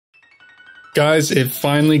Guys, it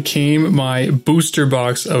finally came, my booster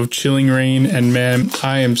box of Chilling Reign, and man,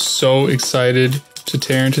 I am so excited to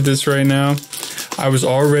tear into this right now. I was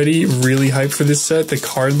already really hyped for this set. The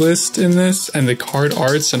card list in this and the card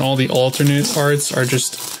arts and all the alternate arts are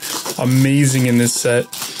just amazing in this set.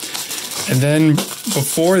 And then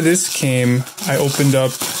before this came, I opened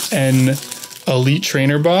up an Elite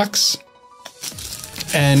Trainer box.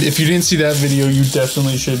 And if you didn't see that video, you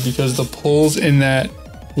definitely should, because the pulls in that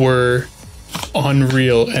were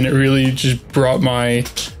unreal, and it really just brought my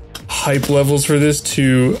hype levels for this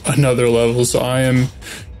to another level. So I am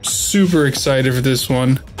super excited for this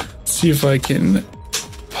one. Let's see if I can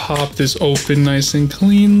pop this open nice and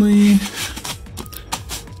cleanly.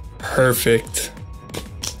 Perfect.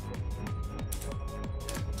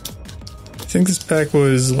 I think this pack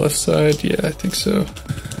was left side. Yeah, I think so.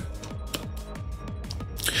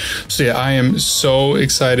 So yeah, I am so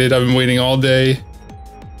excited. I've been waiting all day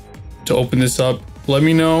to open this up. Let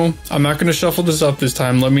me know. I'm not going to shuffle this up this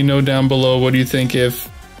time. Let me know down below, what do you think, if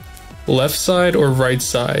left side or right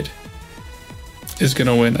side is going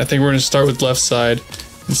to win. I think we're going to start with left side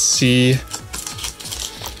and see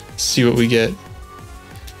what we get.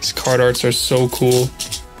 These card arts are so cool.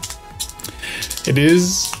 It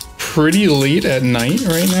is pretty late at night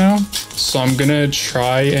right now, so I'm going to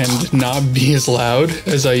try and not be as loud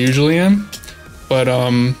as I usually am. But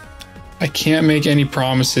I can't make any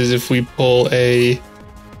promises if we pull a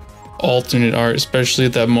alternate art, especially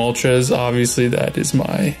that Moltres. Obviously, that is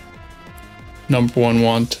my #1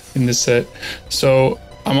 want in this set. So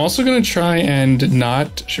I'm also going to try and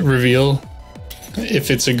not reveal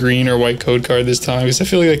if it's a green or white code card this time, because I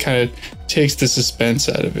feel like that kind of takes the suspense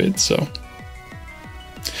out of it. So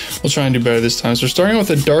we'll try and do better this time. So we're starting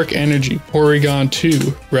with a Dark Energy, Porygon 2,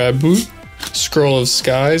 Raboot, Scroll of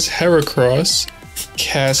Skies, Heracross,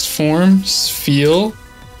 Cast Form, Spheal,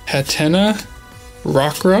 Hatena,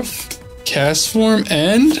 Rockruff, Cast Form,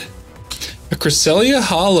 and a Cresselia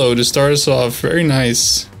Hollow to start us off. Very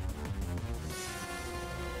nice.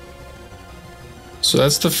 So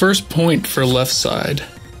that's the first point for left side.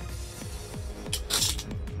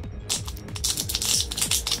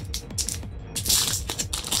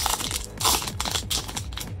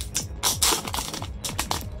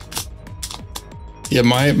 Yeah,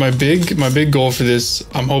 my big goal for this,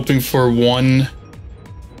 I'm hoping for one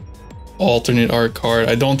alternate art card.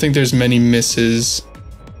 I don't think there's many misses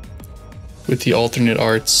with the alternate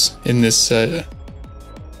arts in this set.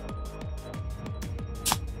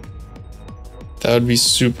 That would be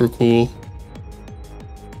super cool.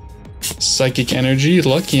 Psychic Energy,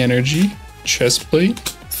 Lucky Energy, Chestplate,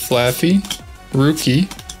 Flaffy, Rookie,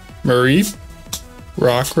 Mareep,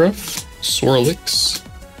 Rockruff, Swirlix,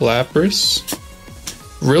 Lapras,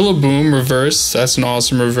 Rillaboom reverse, that's an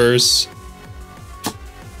awesome reverse.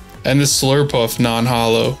 And the Slurpuff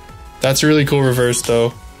non-holo. That's a really cool reverse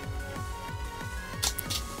though.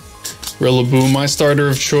 Rillaboom, my starter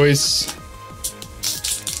of choice.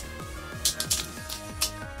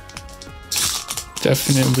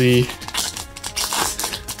 Definitely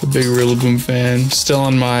a big Rillaboom fan. Still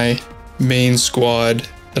on my main squad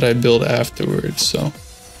that I build afterwards, so.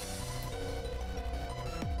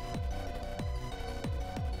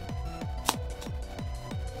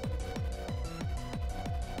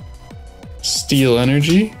 Steel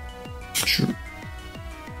Energy,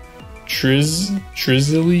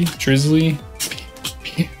 Drizzly,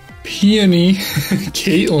 Peony,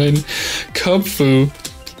 Caitlyn, Cubfu,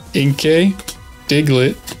 Inkay,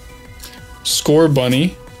 Diglett,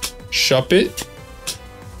 Scorbunny, Shuppet,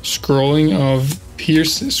 Scroll of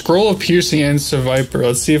Piercing, and Seviper.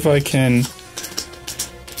 Let's see if I can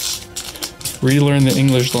relearn the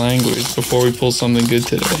English language before we pull something good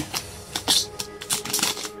today.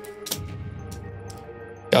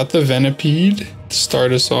 Got the Venipede to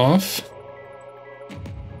start us off.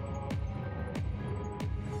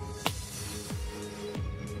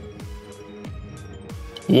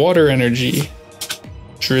 Water Energy,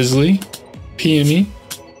 Drizzly, Peony,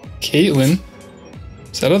 Caitlyn.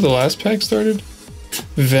 Is that how the last pack started?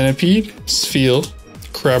 Venipede, Spheal,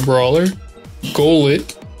 Crabrawler,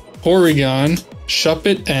 Golett, Porygon,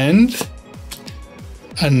 Shuppet, and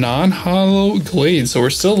a non-holo Glade. So we're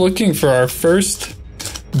still looking for our first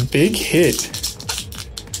big hit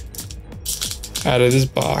out of this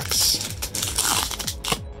box.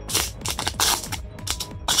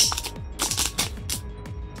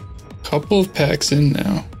 Couple of packs in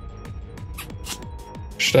now.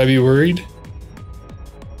 Should I be worried?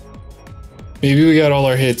 Maybe we got all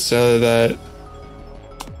our hits out of that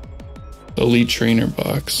Elite Trainer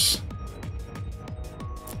box.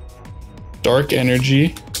 Dark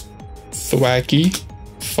Energy, Thwackey,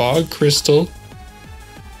 Fog Crystal,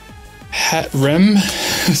 Hat Rem,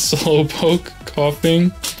 Slowpoke, Coughing,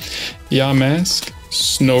 Yamask,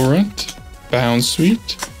 Snorunt, Bound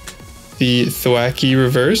Sweet, the Thwacky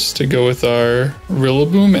reverse to go with our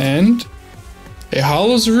Rillaboom, and a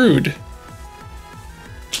Hollow's Rude.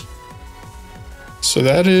 So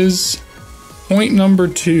that is point number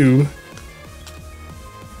 2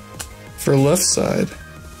 for left side.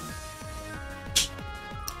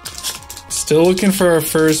 Still looking for our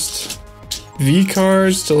first V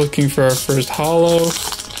card, still looking for our first holo.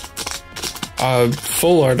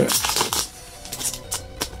 Full art.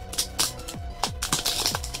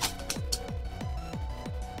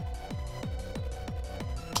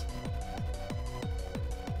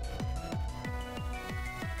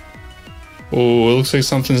 Oh, it looks like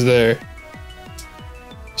something's there.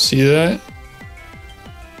 See that?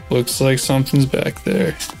 Looks like something's back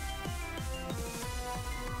there.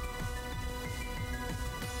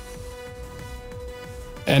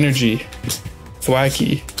 Energy,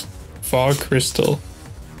 Thwacky, Fog Crystal,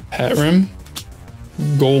 Hatrim,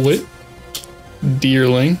 Golett,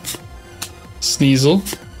 Deerling, Sneasel,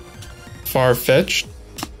 Farfetch'd,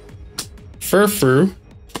 Furfrou,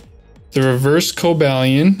 the Reverse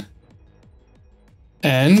Cobalion,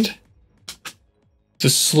 and the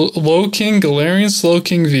Slowking, Galarian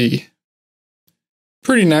Slowking V.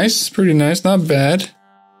 Pretty nice, not bad.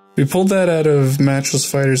 We pulled that out of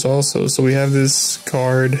Matchless Fighters also, so we have this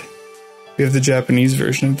card. We have the Japanese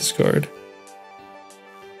version of this card.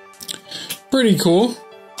 Pretty cool.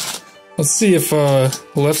 Let's see if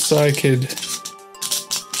left side could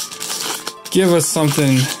give us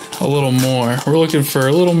something a little more. We're looking for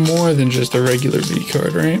a little more than just a regular V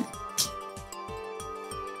card, right?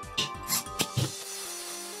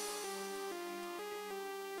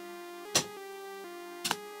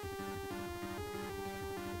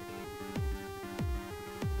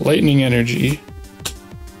 Lightning Energy,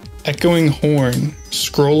 Echoing Horn,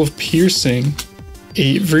 Scroll of Piercing,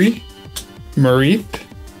 Avery, Mareep,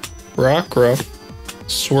 Rockruff,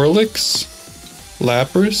 Swirlix,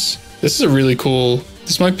 Lapras. This is a really cool,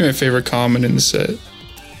 this might be my favorite common in the set.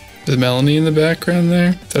 The Melanie in the background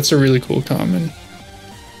there, that's a really cool common.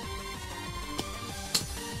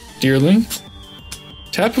 Deerling,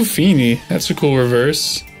 Tapu Fini, that's a cool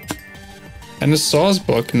reverse. And a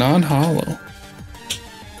Sawsbuck, non-holo.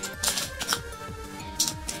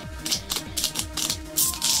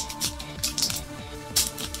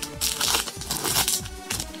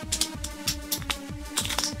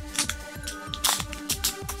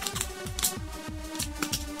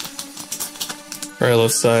 Alright,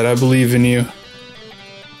 left side, I believe in you.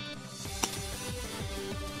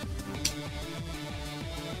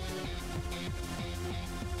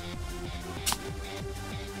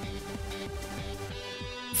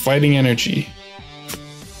 Fighting Energy,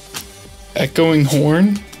 Echoing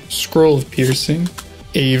Horn, Scroll of Piercing,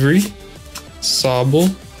 Avery, Sobble,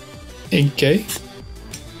 Inkay,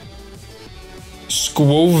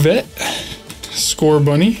 Squovet,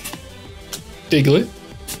 Scorbunny, Diglett,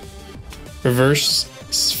 Reverse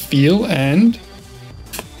Spheal, and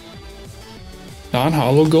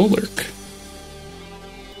non-holo Golurk.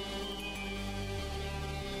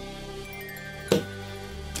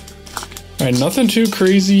 Alright, nothing too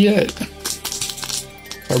crazy yet.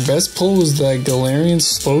 Our best pull is that Galarian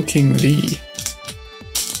Slowking V.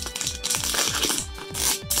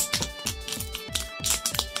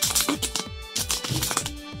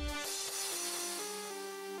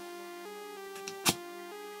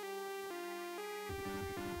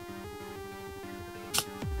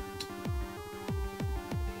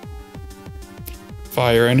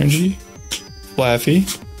 Fire Energy, Flaffy,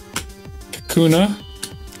 Kakuna,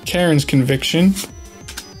 Karen's Conviction,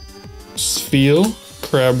 Spheal,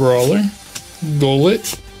 Crabrawler,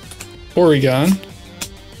 Golett, Porygon,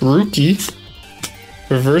 Grookey,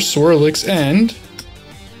 Reverse Swirlix, and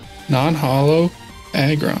non-holo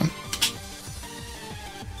Aggron.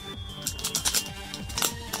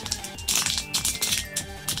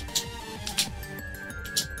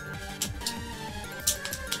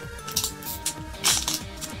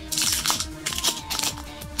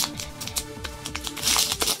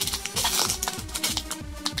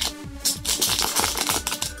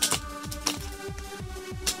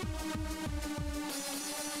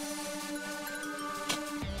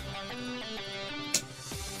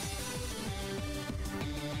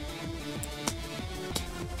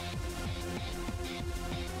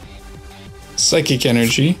 Psychic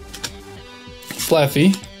Energy,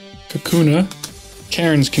 Flaffy, Kakuna,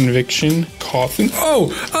 Karen's Conviction, Coffin.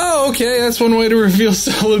 Oh, okay, that's one way to reveal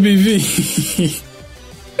Celebi V.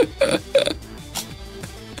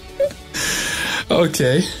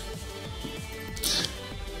 Okay.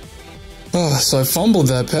 Oh, so I fumbled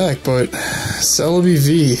that pack, but Celebi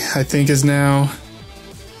V, I think, is now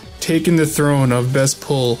taking the throne of best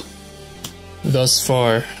pull thus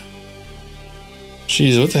far.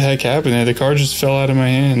 Jeez, what the heck happened there? The card just fell out of my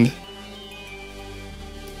hand.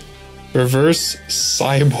 Reverse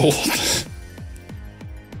Cybolt.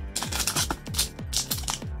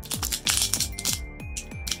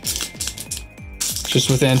 Just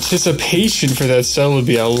with anticipation for that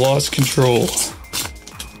Celebi, I lost control.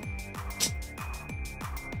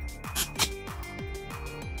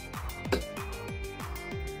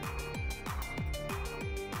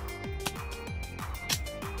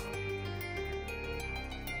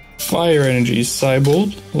 Fire Energy,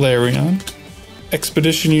 Cybolt, Larion,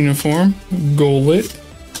 Expedition Uniform, Golett,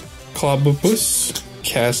 Clobopus,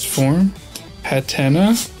 Cast Form,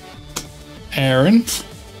 Hatena, Aaron,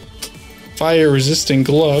 Fire Resisting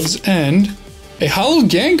Gloves, and a Hollow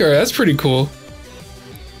Gengar. That's pretty cool.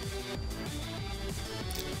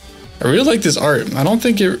 I really like this art. I don't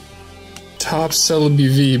think it tops Celebi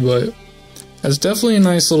V, but that's definitely a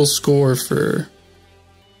nice little score for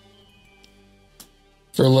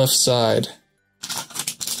left side.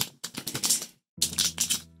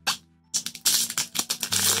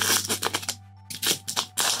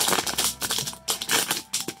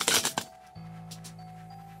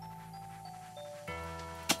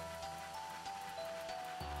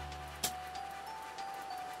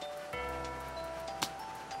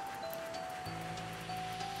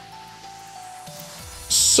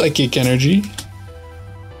 Psychic Energy,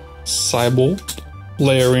 Cybolt,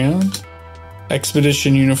 Larion,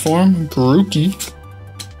 Expedition Uniform, Grookey,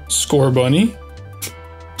 Scorbunny,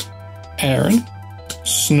 Aaron,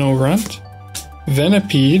 Snorunt,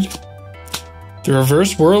 Venipede, the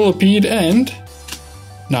Reverse Whirlipede, and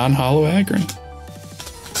non-hollow Aggron.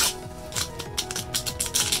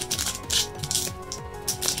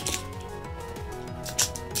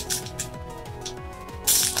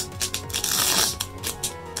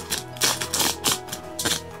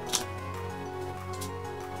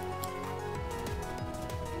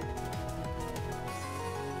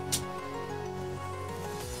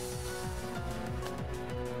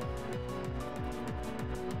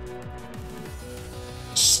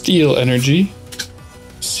 Steel Energy,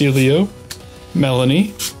 Celio,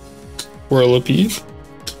 Melanie, Whirlipede,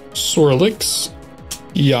 Swirlix,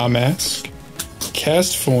 Yamask,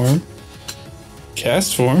 Cast Form,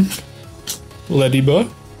 Leddyba,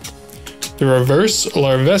 the Reverse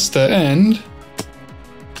Larvesta, and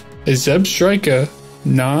a Zebstrika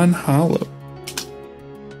non-hollow.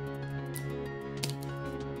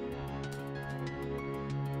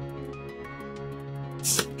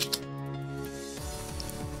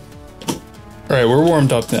 All right, we're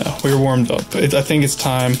warmed up now. We're warmed up. I think it's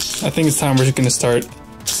time. I think it's time we're gonna start.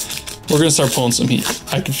 We're gonna start pulling some heat.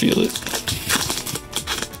 I can feel it.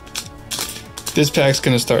 This pack's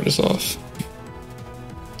gonna start us off.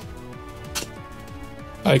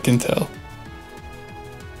 I can tell.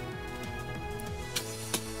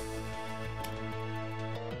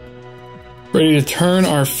 Ready to turn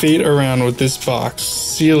our fate around with this box.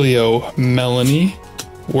 Celio, Melanie,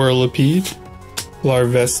 Whirlipede,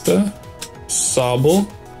 Larvesta,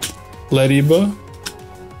 Sobble, Leddyba,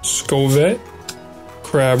 Scovet,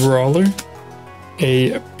 Crabrawler,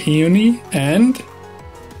 a Peony, and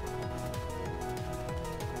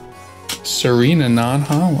Serena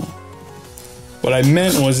non-hollow. What I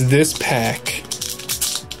meant was this pack.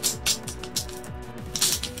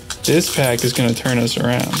 This pack is going to turn us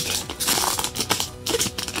around.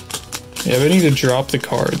 Yeah, but I need to drop the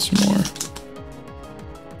cards more.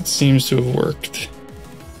 It seems to have worked.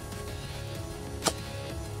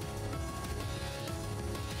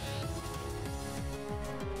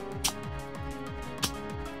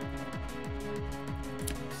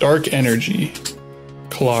 Dark Energy,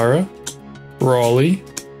 Clara, Raleigh,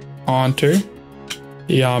 Haunter,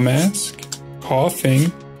 Yamask,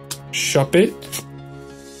 Coughing, Shuppet,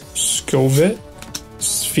 Scovet,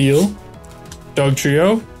 Sfeel,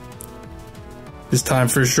 Dugtrio. This time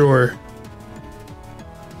for sure.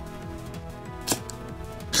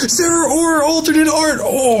 Zeraora alternate art!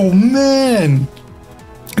 Oh man!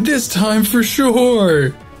 This time for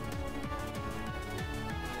sure!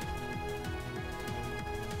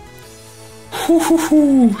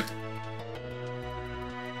 Woo-hoo-hoo.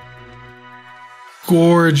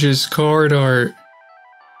 Gorgeous card art.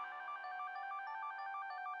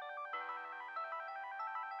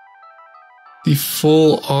 The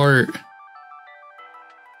full art.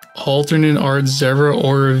 Alternate art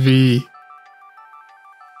Zeraora V.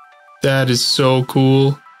 That is so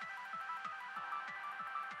cool.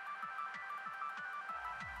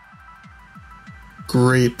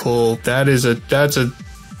 great pull. That's a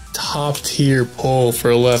top tier pull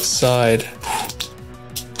for left side.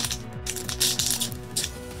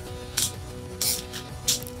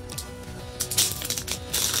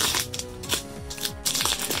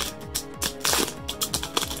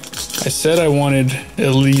 I said I wanted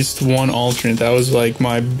at least one alternate. That was like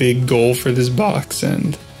my big goal for this box,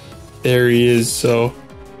 and there he is. So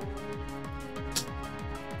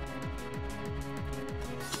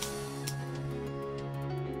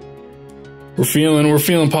we're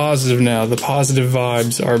feeling positive now. The positive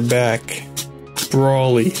vibes are back.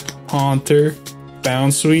 Brawly, Haunter,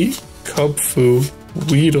 Bounsweet, Cubfu,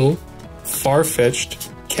 Weedle, Farfetch'd,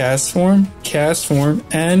 Castform,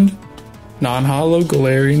 and non-hollow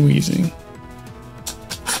Galarian Weezing.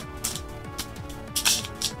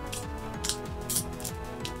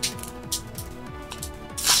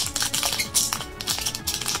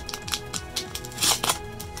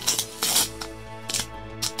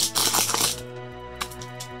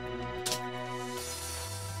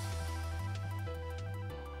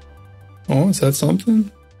 Oh, is that something?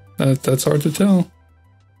 That's hard to tell.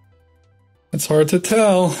 That's hard to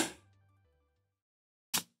tell.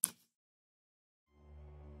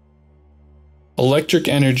 Electric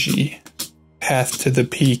Energy, Path to the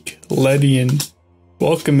Peak, Ledian,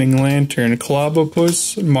 Welcoming Lantern,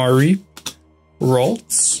 Clobopus, Mareep,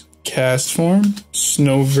 Ralts, Castform,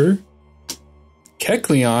 Snover,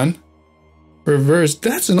 Kecleon, Reverse.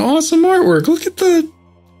 That's an awesome artwork. Look at the...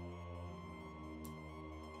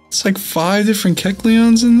 It's like 5 different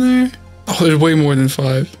Kecleons in there. Oh, there's way more than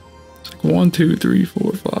 5. It's like 1, 2, 3,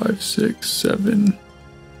 4, 5, 6, 7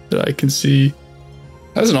 that I can see.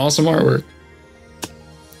 That's an awesome artwork.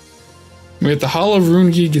 We got the Hollow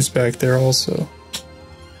Rune Gigas back there also.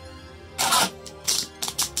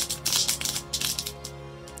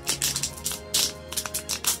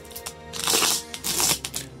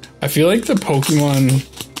 I feel like the Pokemon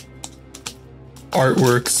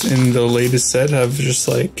artworks in the latest set have just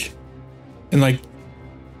like, in like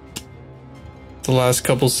the last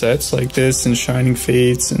couple sets, like this and Shining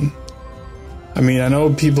Fates, and I mean, I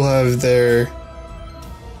know people have their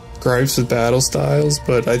gripes with battle styles,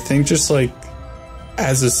 but I think just like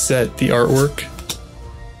as a set, the artwork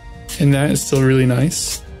in that is still really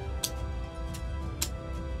nice.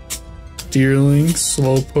 Deerling,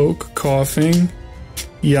 Slowpoke, Coughing,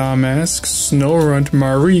 Yamask, Snorunt,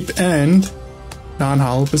 Mareep, and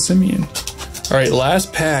non-hollow Passimian. Alright,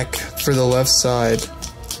 last pack for the left side.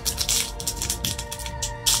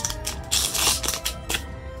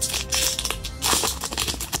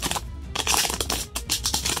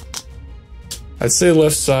 I'd say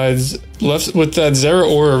left with that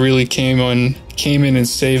Zeraora really came in and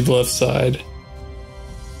saved left side.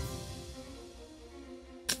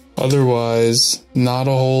 Otherwise, not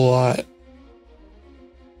a whole lot.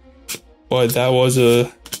 But that was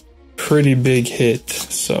a pretty big hit,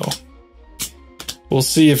 so we'll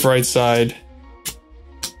see if right side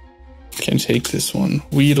can take this one.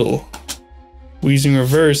 Weedle, Weezing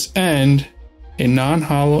Reverse, and a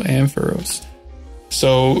non-hollow Ampharos.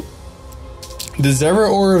 So the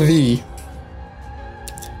Zeraora V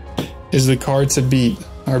is the card to beat.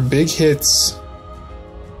 Our big hits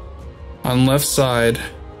on left side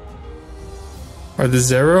are the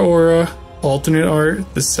Zeraora alternate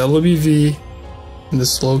art, the Celebi V, and the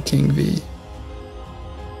Slowking V.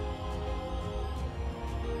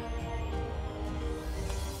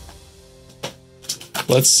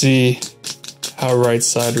 Let's see how right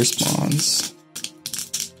side responds.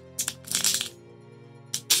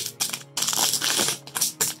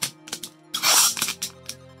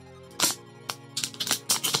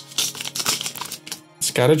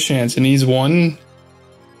 It's got a chance. It needs one.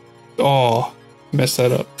 Oh, messed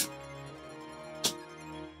that up.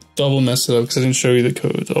 Double messed it up because I didn't show you the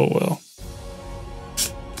codes. Oh well.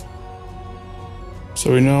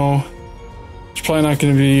 So we know it's probably not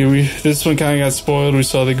going to be. This one kind of got spoiled. We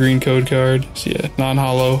saw the green code card. So yeah,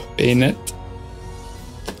 non-hollow Bayonet.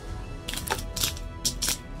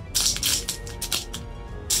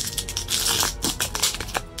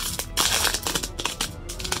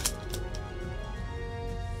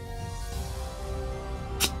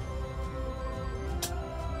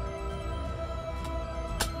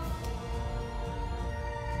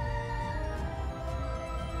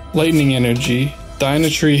 Lightning Energy,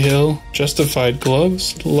 Dynatree Hill, Justified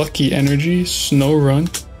Gloves, Lucky Energy,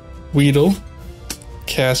 Snorunt, Weedle,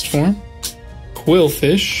 Castform,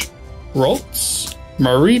 Quillfish, Ralts,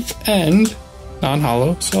 Mareep, and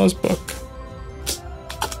non-hollow Sawsbuck.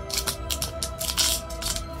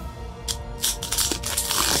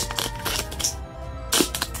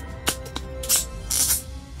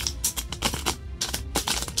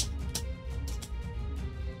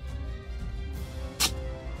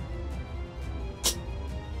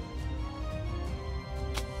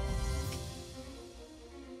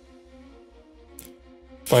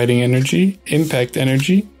 Fighting Energy, Impact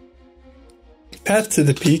Energy, Path to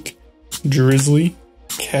the Peak, Drizzly,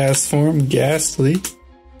 Cast Form, Ghastly,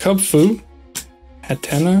 Cubfu,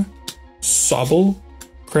 Hatena, Sobble,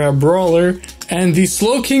 Crab Brawler, and the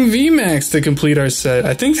Slowking VMAX to complete our set.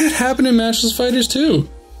 I think that happened in Matchless Fighters too.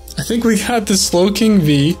 I think we got the Slowking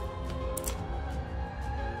V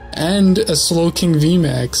and a Slowking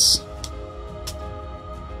VMAX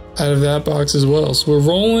out of that box as well. So we're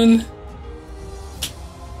rolling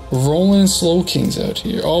Slowkings out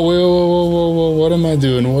here. Oh, whoa, what am I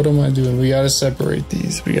doing? What am I doing? We gotta separate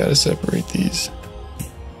these. We gotta separate these.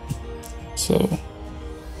 So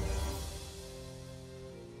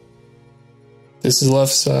this is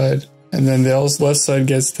left side, and then the left side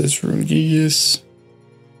gets this Rungius.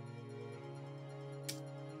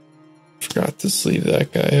 Forgot to sleeve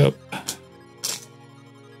that guy up.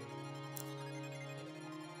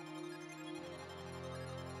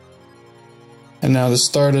 And now to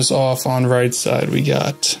start us off on right side, we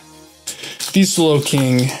got the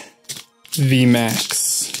Slowking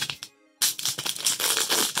VMAX.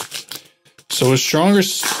 So a stronger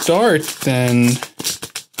start than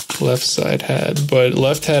left side had, but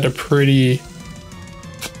left had a pretty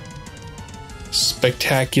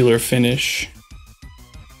spectacular finish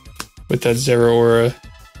with that Zeraora.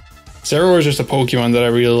 Zeraora is just a Pokemon that I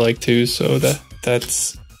really like too, so that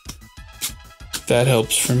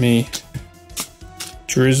helps for me.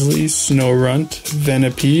 Drizzly, Snorunt,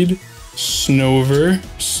 Venipede, Snover,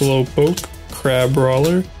 Slowpoke, Crab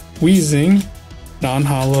Brawler, Weezing,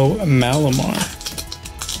 non-hollow Malamar.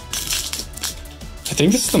 I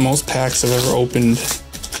think this is the most packs I've ever opened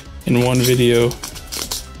in one video.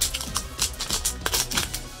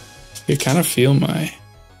 You kind of feel my...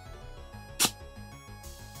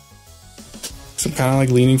 So I'm kind of like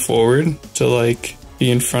leaning forward to like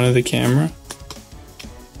be in front of the camera.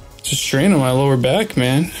 Just strain on my lower back,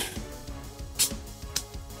 man.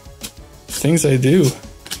 Things I do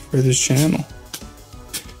for this channel.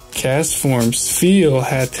 Cast forms: Feel,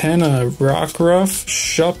 Hatena, Rockruff,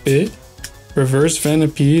 Shuppet, Reverse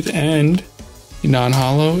Venipede, and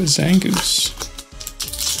non-hollow Zangoose.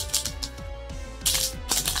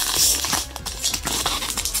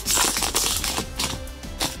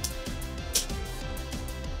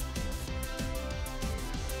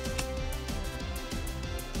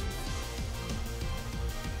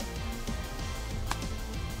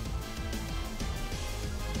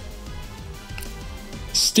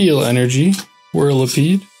 Steel Energy,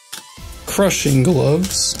 Whirlipede, Crushing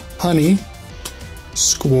Gloves, Honey,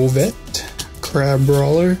 Squovette, Crab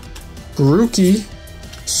Brawler, Grookey,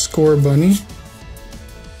 Scorbunny,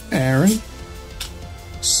 Aaron,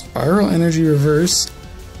 Spiral Energy Reverse,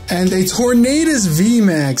 and a Tornadus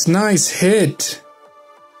VMAX. Nice hit.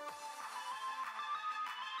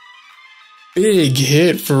 Big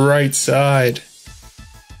hit for right side.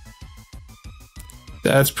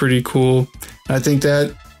 That's pretty cool. I think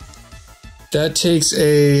that takes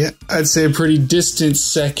I'd say a pretty distant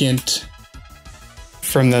second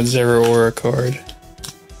from that Zeraora card.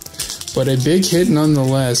 But a big hit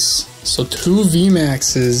nonetheless. So 2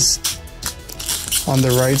 VMAXs on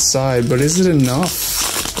the right side, but is it enough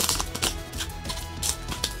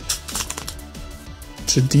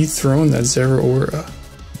to dethrone that Zeraora?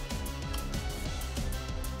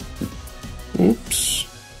 Oops.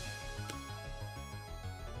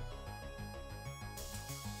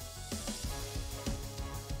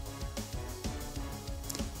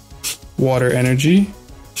 Water Energy,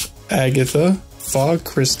 Agatha, Fog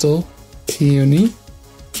Crystal, Peony,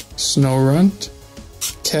 Snorunt,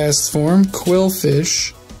 Cast Form,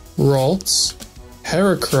 Quillfish, Ralts,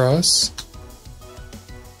 Heracross.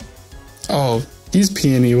 Oh, he's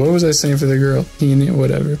Peony. What was I saying for the girl? Peony,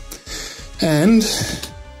 whatever. And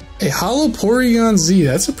a Hollow Porygon Z.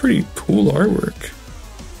 That's a pretty cool artwork.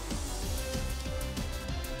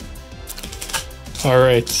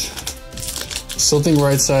 Alright. Still think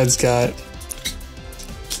right side's got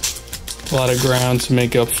a lot of ground to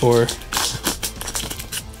make up for.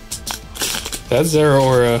 That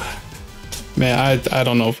Zeraora, man, I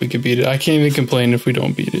don't know if we could beat it. I can't even complain if we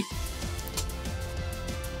don't beat it.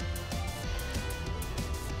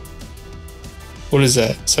 What is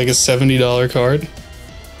that? It's like a $70 card.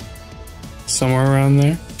 Somewhere around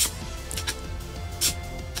there.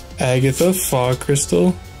 Agatha, Fog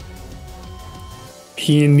Crystal,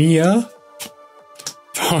 Peonia,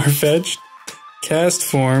 Farfetch'd, Cast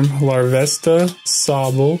Form, Larvesta,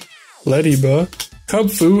 Sobble, Lediba,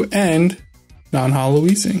 Cubfu, and non-hollow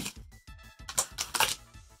Weezing.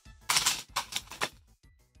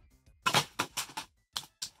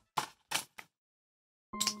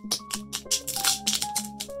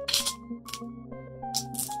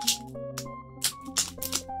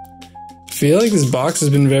 feel like this box has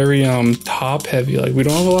been very top heavy. Like we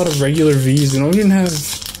don't have a lot of regular V's. We don't even have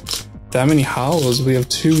that many holos. We have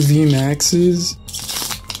 2 V Maxes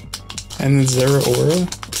and then Zera Aura.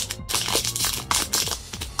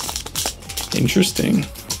 Interesting.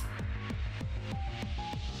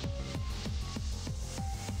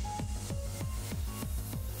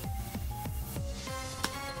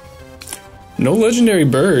 No legendary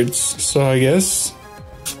birds, so I guess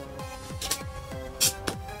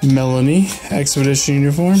Melanie, Expedition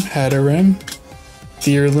Uniform, Hatterem,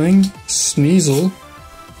 Thierling, Sneasel,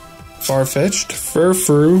 Farfetch'd,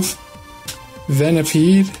 Furfrou,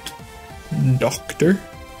 Venipede, Doctor,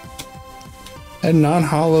 and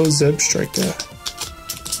non-holo Zebstrika.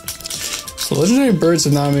 So legendary birds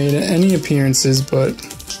have not made any appearances, but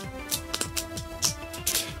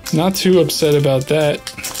not too upset about that,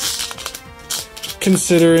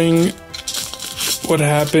 considering what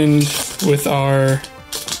happened with our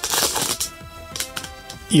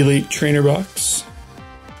Elite Trainer box.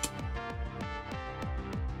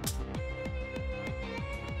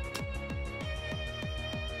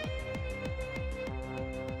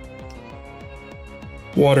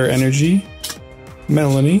 Water Energy,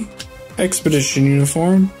 Melanie, Expedition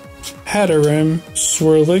Uniform, Hatterem,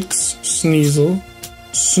 Swirlix, Sneasel,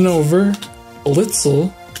 Snover,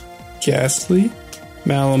 Blitzel, Ghastly,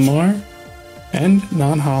 Malamar, and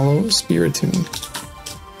non-holo Spiritomb.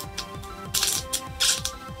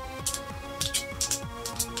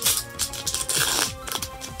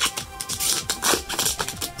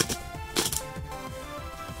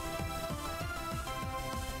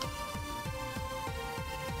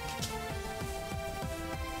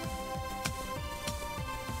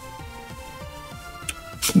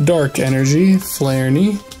 Dark Energy,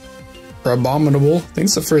 Flareony, Abominable. I think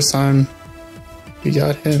it's the first time we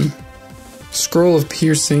got him. Scroll of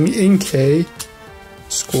Piercing, Inkay,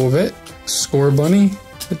 Scorvet, Scorbunny,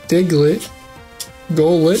 Diglett,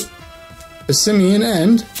 Golett, Passimian,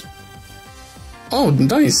 and oh,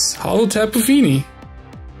 nice! Holo Tapu Fini.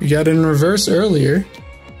 We got it in reverse earlier.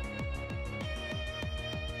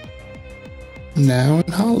 Now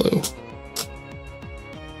in holo.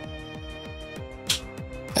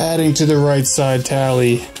 Adding to the right side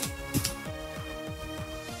tally.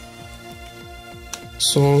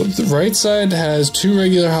 So the right side has 2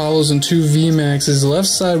 regular holos and 2 V Maxes. The left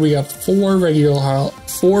side we got 4 regular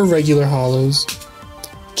holos,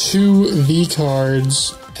 2 V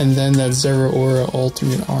cards, and then that Zera Aura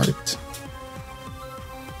alternate art.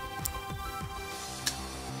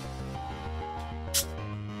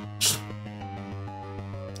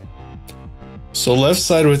 So left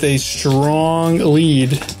side with a strong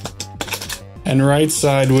lead, and right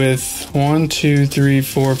side with 1, 2, 3,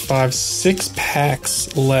 4, 5, 6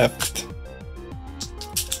 packs left.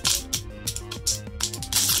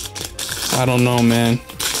 I don't know, man.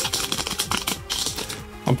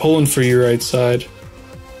 I'm pulling for you, right side.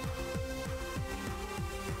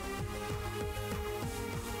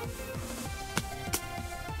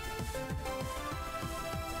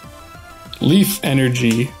 Leaf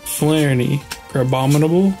Energy, Flareony,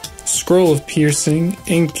 Abominable, Scroll of Piercing,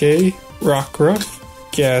 Inkay, Rockruff,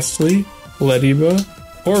 Ghastly, Lediba,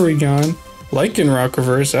 Oregon, Lycanroc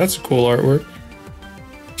Reverse, that's a cool artwork,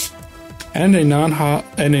 and a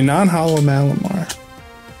non-holo Malamar.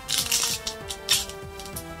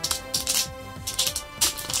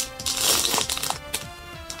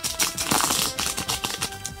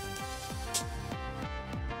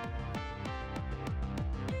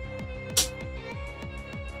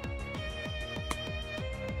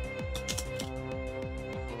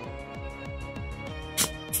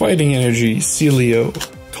 Fighting Energy, Celio,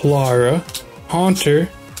 Clara, Haunter,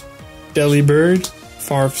 Delibird,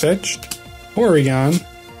 Farfetch'd, Oregon,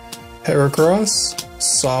 Heracross,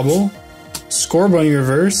 Sobble, Scorbunny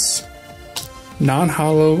Reverse,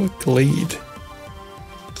 non-holo Glade.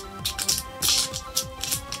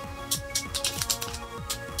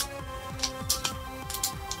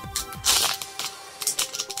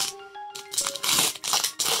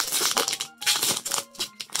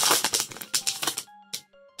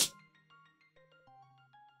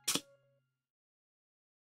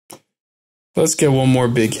 Let's get one more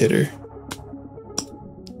big hitter.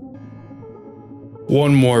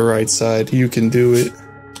 One more right side. You can do it.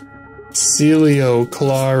 Celio,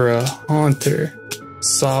 Clara, Haunter,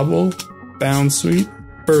 Sobble, Bounsweet,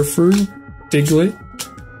 Furfrou, Diglett,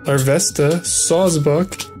 Larvesta,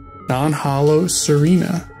 Sawsbuck, non-holo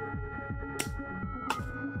Serena.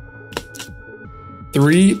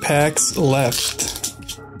 3 packs left.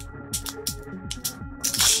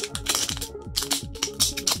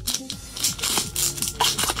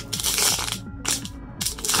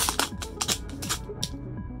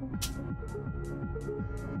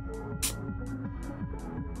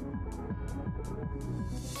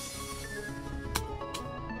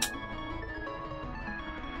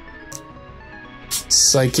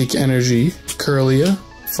 Psychic Energy, Curlia,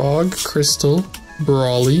 Fog, Crystal,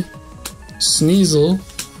 Brawly, Sneasel,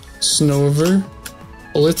 Snover,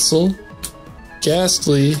 Blitzel,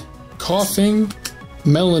 Ghastly, Coughing,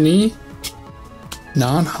 Melanie,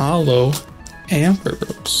 Non-Hollow,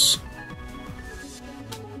 Ampharos.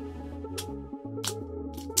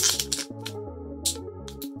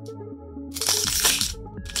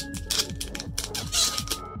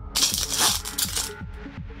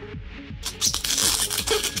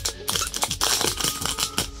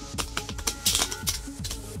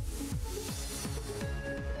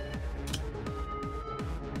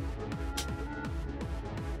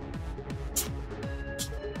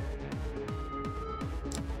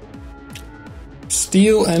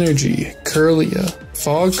 Steel Energy, Curlia,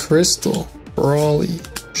 Fog Crystal, Brawly,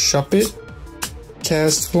 Shuppet,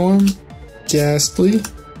 Castform, Ghastly,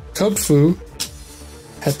 Cubfu,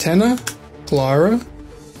 Hatena, Clara.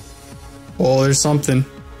 Oh, there's something.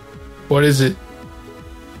 What is it?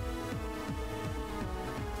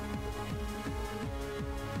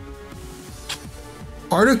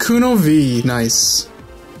 Articuno V, nice.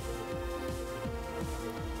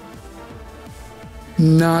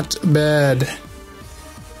 Not bad.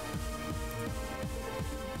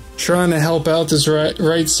 Trying to help out this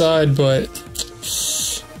right side, but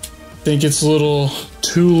think it's a little,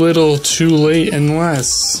 too late,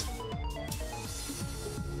 unless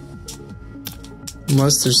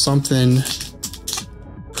there's something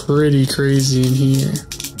pretty crazy in here.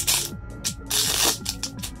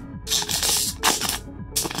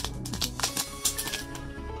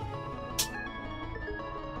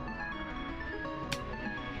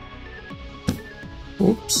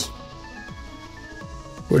 Oops.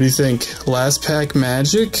 What do you think? Last pack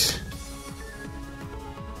magic?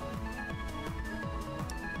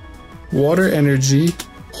 Water Energy,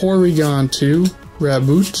 Porygon 2,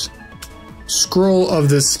 Raboot, Scroll of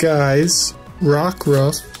the Skies,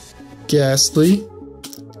 Rockruff, Ghastly,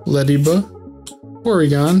 Lediba,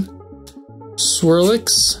 Porygon,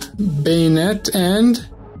 Swirlix, Bayonet, and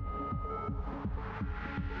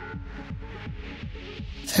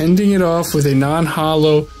ending it off with a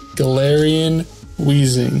non-hollow Galarian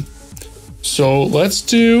Weezing. So let's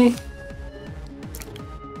do...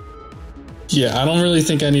 Yeah, I don't really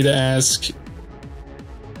think I need to ask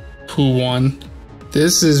who won.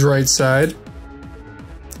 This is right side.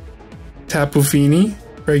 Tapu Fini,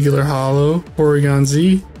 regular hollow, Porygon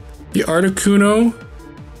Z, the Articuno,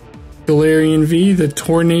 Galarian V, the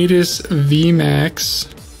Tornadus V Max,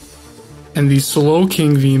 and the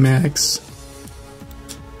Slowking V Max.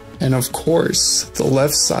 And of course, the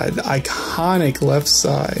left side, the iconic left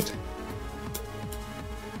side.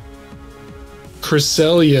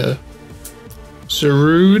 Cresselia,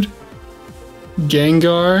 Zarude,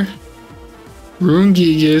 Gengar,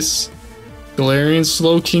 Rungigas, Galarian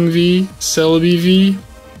Slowking V, Celebi V,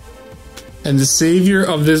 and the savior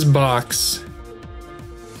of this box.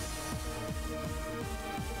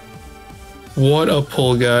 What a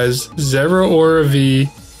pull, guys. Zeraora V,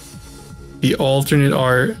 the alternate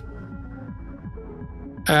art.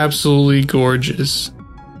 Absolutely gorgeous.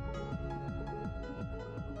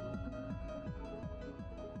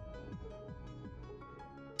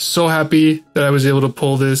 So happy that I was able to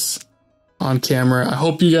pull this on camera. I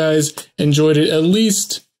hope you guys enjoyed it at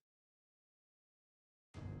least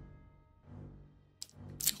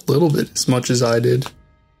a little bit as much as I did,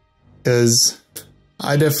 because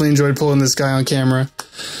I definitely enjoyed pulling this guy on camera.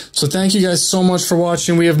 So thank you guys so much for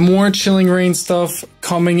watching. We have more Chilling Reign stuff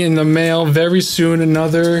coming in the mail very soon.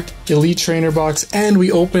 Another Elite Trainer box. And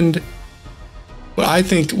we opened what I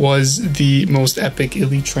think was the most epic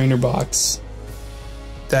Elite Trainer box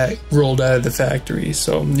that rolled out of the factory.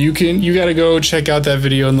 So you gotta go check out that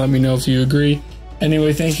video and let me know if you agree.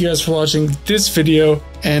 Anyway, thank you guys for watching this video,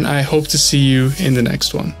 and I hope to see you in the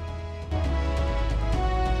next one.